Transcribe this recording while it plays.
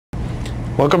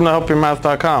Welcome to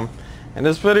helpyourmath.com. In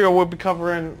this video we'll be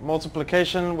covering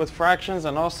multiplication with fractions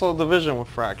and also division with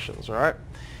fractions, right?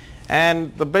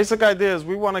 And the basic idea is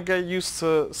we want to get used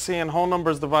to seeing whole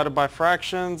numbers divided by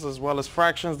fractions, as well as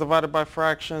fractions divided by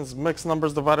fractions, mixed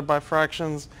numbers divided by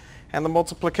fractions, and the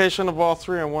multiplication of all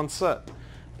three in one set.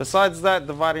 Besides that,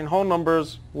 dividing whole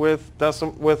numbers with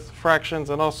fractions,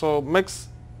 and also mixed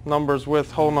numbers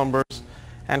with whole numbers,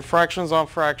 and fractions on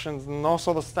fractions, and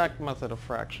also the stacked method of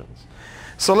fractions.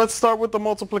 So let's start with the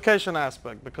multiplication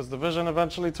aspect, because division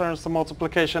eventually turns to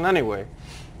multiplication anyway.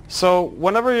 So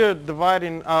whenever you're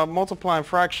multiplying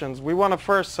fractions, we want to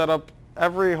first set up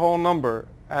every whole number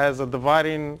as a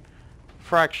dividing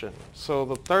fraction. So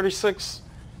the 36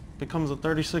 becomes a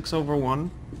 36 over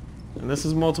 1, and this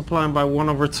is multiplying by 1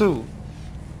 over 2.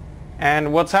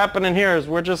 And what's happening here is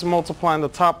we're just multiplying the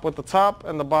top with the top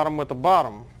and the bottom with the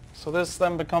bottom. So this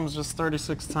then becomes just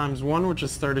 36 times 1, which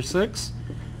is 36.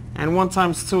 And 1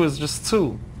 times 2 is just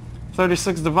 2.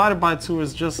 36 divided by 2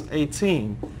 is just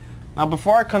 18. Now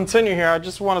before I continue here, I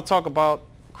just want to talk about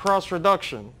cross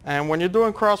reduction. And when you're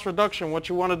doing cross reduction, what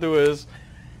you want to do is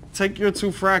take your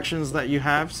two fractions that you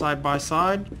have side by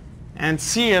side and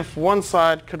see if one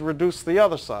side could reduce the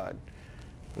other side.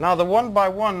 Now the 1 by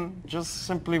 1 just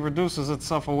simply reduces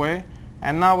itself away.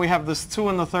 And now we have this 2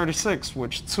 in the 36,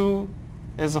 which 2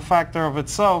 is a factor of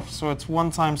itself, so it's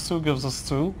 1 times 2 gives us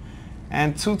 2.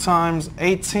 And 2 times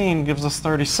 18 gives us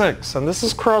 36. And this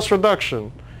is cross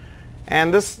reduction.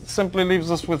 And this simply leaves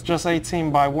us with just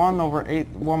 18 by 1 over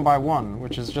 1 by 1,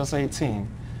 which is just 18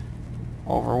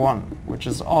 over 1, which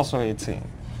is also 18.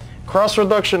 Cross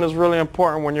reduction is really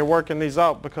important when you're working these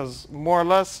out, because more or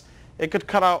less it could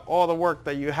cut out all the work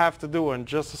that you have to do in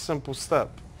just a simple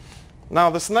step. Now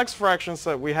this next fraction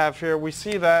set we have here, we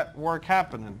see that work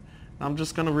happening. I'm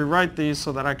just going to rewrite these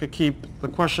so that I could keep the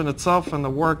question itself and the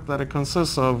work that it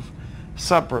consists of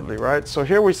separately, right? So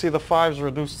here we see the 5's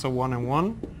reduced to 1 and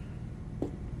 1.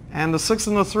 And the 6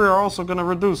 and the 3 are also going to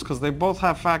reduce because they both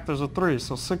have factors of 3.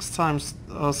 So 6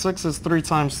 is 3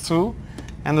 times 2.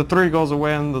 And the 3 goes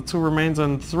away and the 2 remains.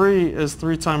 And 3 is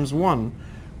 3 times 1,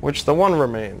 which the 1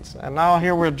 remains. And now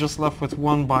here we're just left with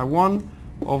 1 by 1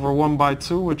 over 1 by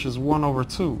 2, which is 1 over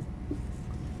 2,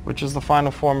 which is the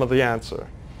final form of the answer.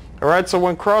 Alright, so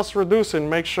when cross reducing,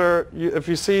 make sure if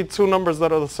you see two numbers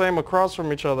that are the same across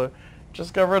from each other,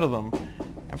 just get rid of them.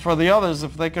 And for the others,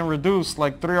 if they can reduce,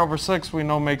 like 3 over 6 we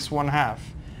know makes 1/2.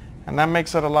 And that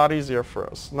makes it a lot easier for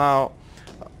us. Now,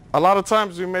 a lot of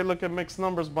times we may look at mixed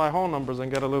numbers by whole numbers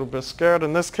and get a little bit scared.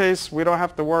 In this case, we don't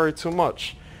have to worry too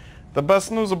much. The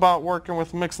best news about working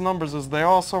with mixed numbers is they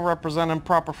also represent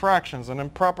improper fractions. And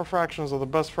improper fractions are the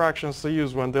best fractions to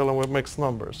use when dealing with mixed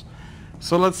numbers.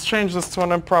 So let's change this to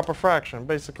an improper fraction.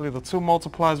 Basically, the 2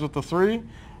 multiplies with the 3,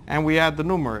 and we add the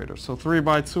numerator. So 3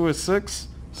 by 2 is 6.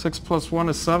 6 plus 1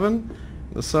 is 7.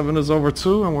 The 7 is over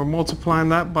 2, and we're multiplying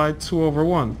that by 2 over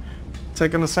 1.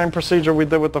 Taking the same procedure we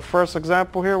did with the first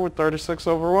example here with 36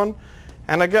 over 1.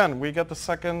 And again, we get the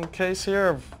second case here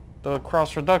of the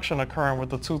cross reduction occurring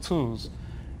with the two 2's.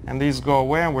 And these go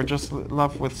away, and we're just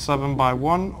left with 7 by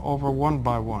 1 over 1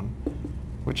 by 1,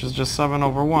 which is just 7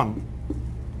 over 1.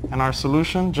 And our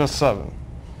solution, just 7.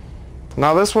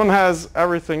 Now this one has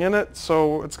everything in it,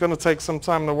 so it's going to take some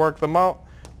time to work them out.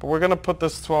 But we're going to put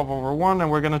this 12 over 1, and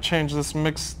we're going to change this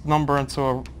mixed number into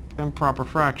an improper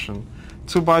fraction.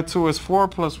 2 by 2 is 4,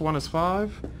 plus 1 is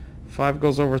 5. 5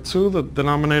 goes over 2. The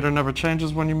denominator never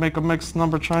changes when you make a mixed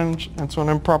number change into an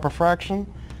improper fraction.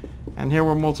 And here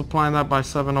we're multiplying that by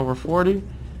 7 over 40.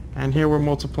 And here we're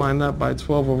multiplying that by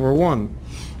 12 over 1.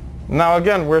 Now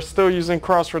again, we're still using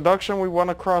cross reduction. We want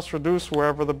to cross reduce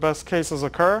wherever the best cases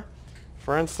occur.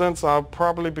 For instance, I'll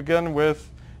probably begin with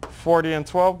 40 and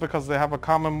 12 because they have a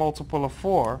common multiple of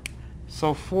 4.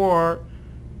 So 4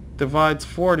 divides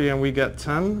 40 and we get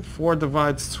 10. 4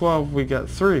 divides 12, we get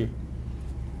 3.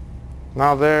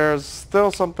 Now there's still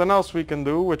something else we can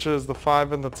do, which is the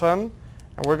 5 and the 10.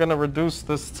 And we're going to reduce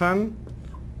this 10.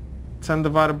 10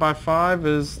 divided by 5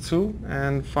 is 2,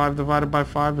 and 5 divided by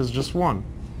 5 is just 1.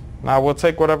 Now we'll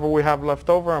take whatever we have left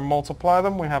over and multiply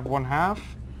them. We have 1/2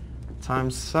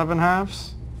 times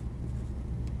 7/2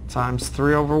 times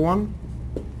 3 over 1.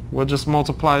 We'll just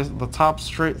multiply the top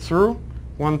straight through.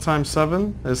 1 times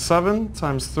 7 is 7,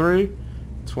 times 3,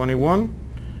 21.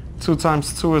 2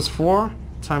 times 2 is 4,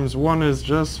 times 1 is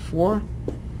just 4.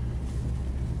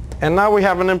 And now we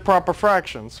have an improper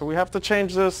fraction. So we have to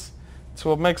change this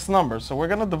to a mixed number. So we're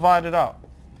going to divide it out.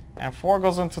 And 4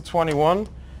 goes into 21.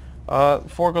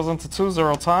 4 goes into 2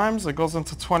 0 times. It goes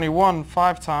into 21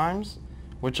 5 times,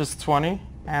 which is 20.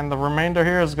 And the remainder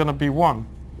here is going to be 1.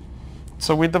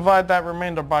 So we divide that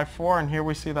remainder by 4, and here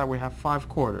we see that we have 5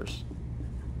 quarters.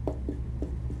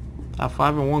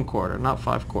 5 1/4, not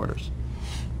 5 quarters.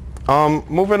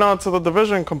 Moving on to the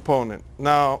division component.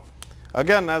 Now,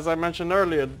 again, as I mentioned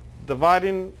earlier,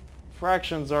 dividing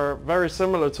fractions are very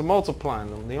similar to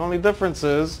multiplying them. The only difference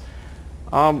is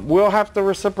we'll have to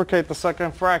reciprocate the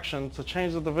second fraction to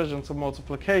change the division to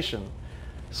multiplication.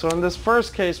 So in this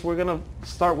first case, we're going to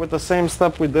start with the same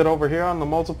step we did over here on the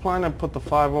multiplying and put the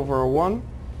 5 over a 1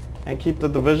 and keep the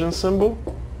division symbol.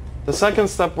 The second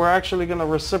step, we're actually going to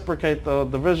reciprocate the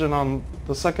division on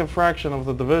the second fraction of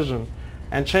the division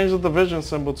and change the division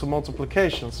symbol to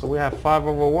multiplication. So we have 5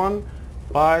 over 1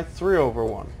 by 3 over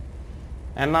 1.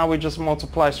 And now we just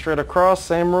multiply straight across.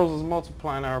 Same rules as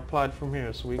multiplying are applied from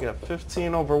here. So we get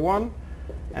 15 over 1,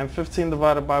 and 15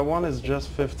 divided by 1 is just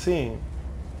 15.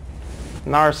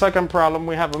 Now our second problem,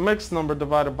 we have a mixed number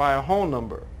divided by a whole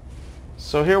number.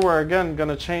 So here we're again going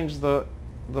to change the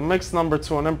mixed number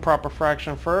to an improper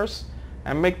fraction first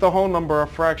and make the whole number a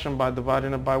fraction by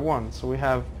dividing it by 1. So we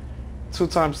have 2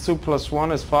 times 2 plus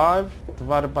 1 is 5,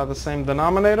 divided by the same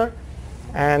denominator.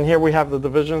 And here we have the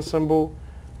division symbol,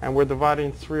 and we're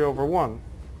dividing 3 over 1.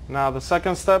 Now the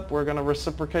second step, we're going to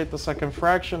reciprocate the second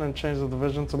fraction and change the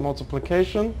division to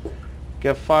multiplication.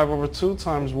 Get 5 over 2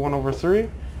 times 1 over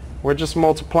 3. We're just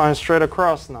multiplying straight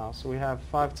across now. So we have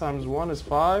 5 times 1 is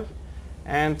 5,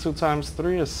 and 2 times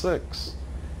 3 is 6.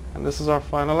 And this is our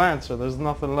final answer. There's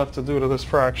nothing left to do to this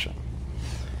fraction.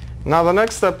 Now the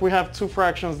next step, we have 2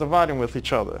 fractions dividing with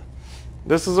each other.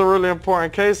 This is a really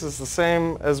important case. It's the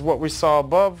same as what we saw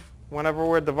above. Whenever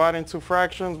we're dividing 2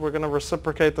 fractions, we're going to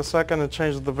reciprocate the second and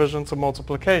change the division to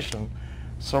multiplication.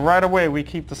 So right away, we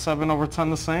keep the 7 over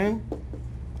 10 the same,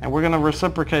 and we're going to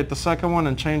reciprocate the second one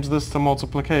and change this to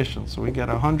multiplication. So we get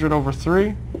 100 over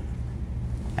 3,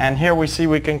 and here we see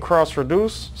we can cross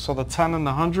reduce. So the 10 and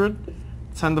the 100,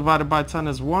 10 divided by 10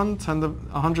 is 1,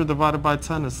 100 divided by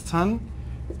 10 is 10,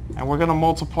 and we're going to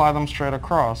multiply them straight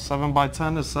across. 7 by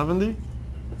 10 is 70,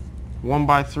 1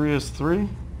 by 3 is 3,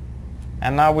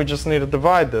 and now we just need to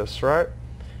divide this, right?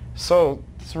 So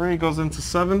 3 goes into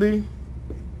 70,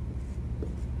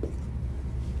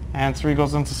 and 3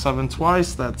 goes into 7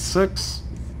 twice, that's 6.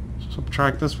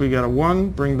 Subtract this, we get a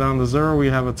 1, bring down the 0, we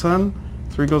have a 10.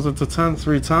 3 goes into 10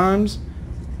 3 times,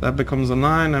 that becomes a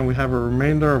 9, and we have a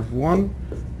remainder of 1,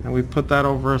 and we put that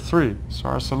over a 3. So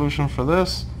our solution for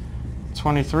this,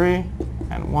 23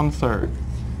 and 1/3.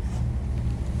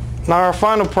 Now our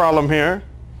final problem here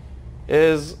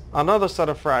is another set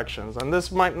of fractions, and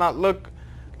this might not look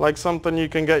like something you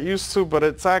can get used to, but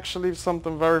it's actually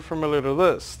something very familiar to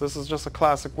this. This is just a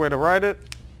classic way to write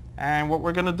it, and what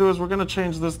we're going to do is we're going to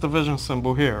change this division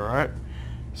symbol here, right?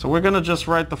 So we're going to just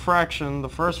write the fraction, the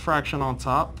first fraction on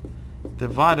top,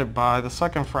 divided by the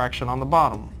second fraction on the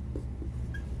bottom.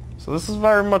 So this is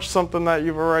very much something that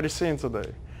you've already seen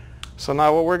today. So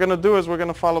now what we're going to do is we're going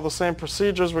to follow the same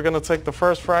procedures. We're going to take the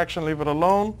first fraction, leave it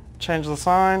alone, change the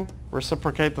sign,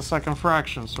 reciprocate the second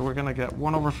fraction. So we're going to get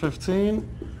 1 over 15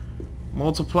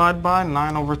 multiplied by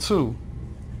 9 over 2.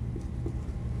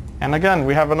 And again,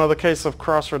 we have another case of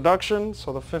cross reduction.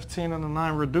 So the 15 and the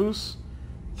 9 reduce.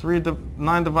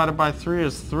 9 divided by 3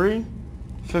 is 3.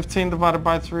 15 divided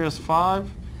by 3 is 5.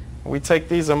 We take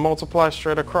these and multiply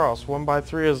straight across. 1 by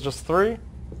 3 is just 3.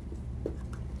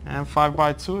 And 5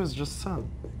 by 2 is just 10.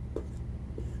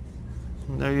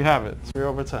 And there you have it, 3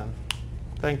 over 10.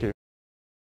 Thank you.